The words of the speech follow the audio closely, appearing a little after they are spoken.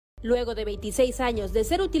Luego de 26 años de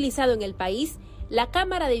ser utilizado en el país, la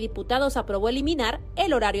Cámara de Diputados aprobó eliminar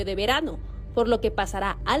el horario de verano, por lo que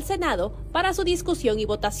pasará al Senado para su discusión y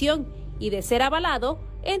votación, y de ser avalado,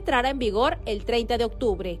 entrará en vigor el 30 de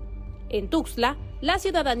octubre. En Tuxtla, la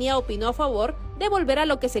ciudadanía opinó a favor de volver a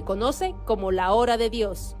lo que se conoce como la hora de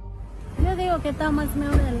Dios. Yo digo que está más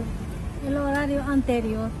mejor el horario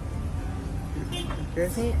anterior. ¿Qué?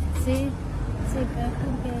 Sí,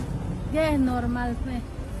 porque ya es normal, pues,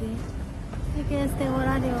 sí. Es que este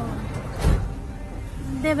horario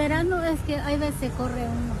de verano es que hay veces corre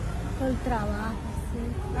uno por el trabajo, sí.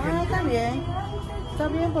 Está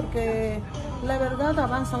bien porque la verdad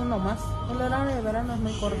avanza uno más. El horario de verano es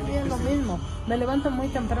muy corto, y es lo mismo. Me levanto muy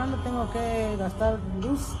temprano, tengo que gastar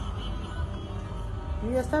luz.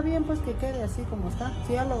 Y está bien pues que quede así como está.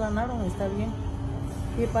 Si ya lo ganaron, está bien.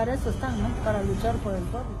 Y para eso están, ¿no? Para luchar por el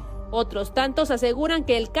pueblo. Otros tantos aseguran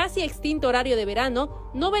que el casi extinto horario de verano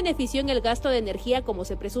no benefició en el gasto de energía como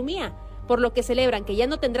se presumía, por lo que celebran que ya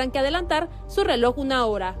no tendrán que adelantar su reloj una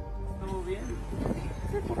hora. Estuvo bien,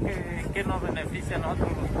 sí, porque ¿qué nos beneficia a nosotros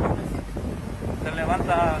los pobres? Se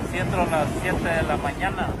levanta, si entro a las 7 de la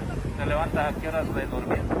mañana, te levantas a qué horas de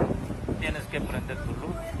dormir, tienes que prender tu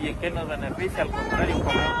luz. ¿Y en qué nos beneficia? Al contrario,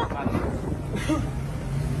 cobramos más.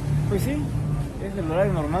 Pues sí, es el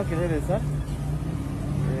horario normal que debe estar.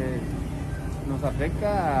 Nos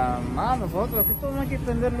afecta más a nosotros, que todos no hay que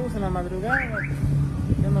prender luz en la madrugada.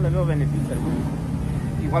 Yo no le veo beneficio alguno.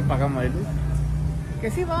 Igual pagamos de luz. Que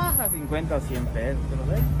sí baja 50 o 100 pesos, pero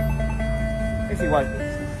es igual.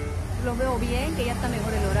 Lo veo bien, que ya está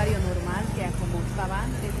mejor el horario normal que como estaba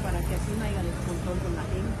antes, para que así no haya descontrol con la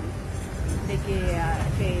gente, de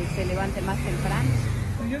que se levante más temprano.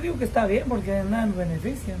 Yo digo que está bien porque nada nos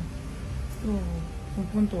beneficia. Esto es un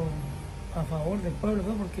punto a favor del pueblo,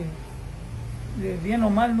 ¿no? Porque de bien o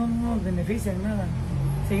mal no nos beneficia en nada.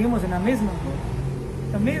 Seguimos en la misma,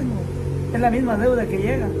 ¿no? Lo mismo, es la misma deuda que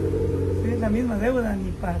llega, es la misma deuda,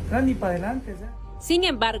 ni para atrás ni para adelante, ¿sabes? Sin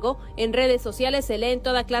embargo, en redes sociales se leen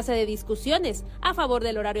toda clase de discusiones a favor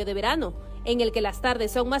del horario de verano, en el que las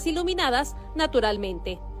tardes son más iluminadas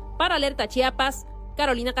naturalmente. Para Alerta Chiapas,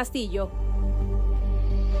 Carolina Castillo.